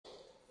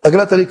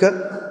اگلا طریقہ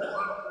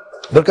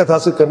برکت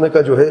حاصل کرنے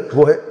کا جو ہے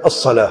وہ ہے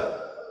الصلاۃ،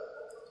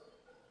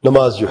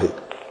 نماز جو ہے.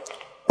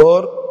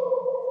 اور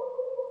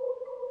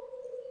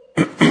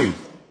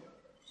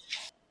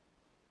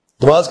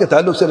نماز کے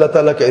تعلق سے اللہ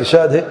تعالیٰ کا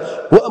ارشاد ہے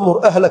وَأْمُرْ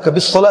أَهْلَكَ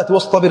بِالصَّلَاةِ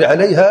وَاصْطَبِرْ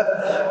عَلَيْهَا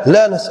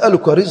لَا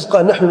نَسْأَلُكَ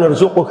رِزْقًا نَحْنُ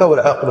نَرْزُقُكَ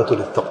وَالْعَاقِبَةُ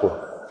لِلتَّقْوَىٰ.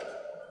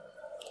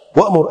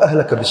 وَأْمُرْ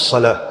أَهْلَكَ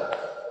بِالصَّلَاةِ،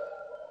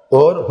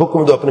 اور حکم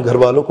دو اپنے گھر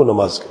والوں کو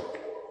نماز کا.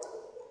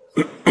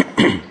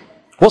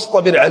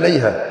 وَاصْطَبِرْ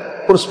عَلَيْهَا،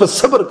 اور اس پر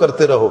صبر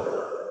کرتے رہو.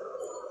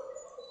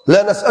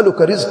 لَا نَسْأَلُكَ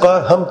رِزْقًا،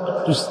 ہم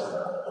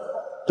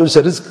تجھ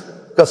سے رزق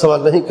کا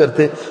سوال نہیں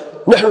کرتے.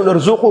 نَحْنُ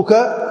نَرْزُقُكَ،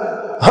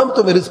 ہم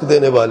تمہیں رزق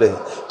دینے والے ہیں.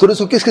 تو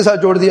رزق کس کے ساتھ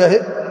جوڑ دیا ہے؟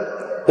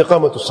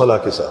 اقامت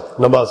الصلاۃ کے ساتھ،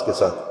 نماز کے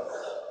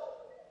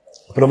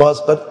ساتھ. نماز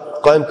پر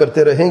قائم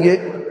کرتے رہیں گے،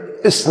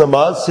 اس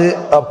نماز سے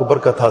آپ کو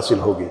برکت حاصل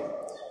ہوگی.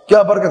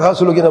 کیا برکت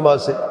حاصل ہوگی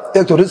نماز سے؟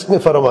 ایک تو رزق میں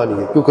فراوانی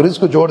ہے، کیونکہ رزق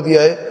کو جوڑ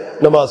دیا ہے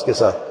نماز کے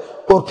ساتھ.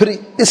 اور پھر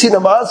اسی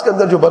نماز کے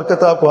اندر جو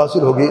برکت آپ کو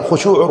حاصل ہوگی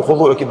خشوع اور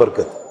خضوع کی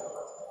برکت.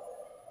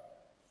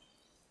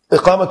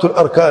 اقامت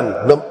الارکان،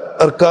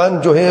 ارکان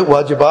جو ہیں،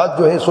 واجبات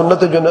جو ہیں،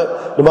 سنت جو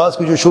نماز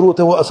کی جو شروع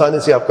ہے وہ آسانی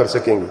سے آپ کر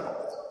سکیں گے،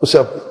 اس سے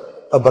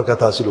اب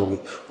برکت حاصل ہوگی.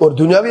 اور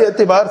دنیاوی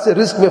اعتبار سے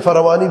رزق میں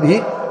فراوانی بھی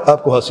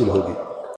آپ کو حاصل ہوگی.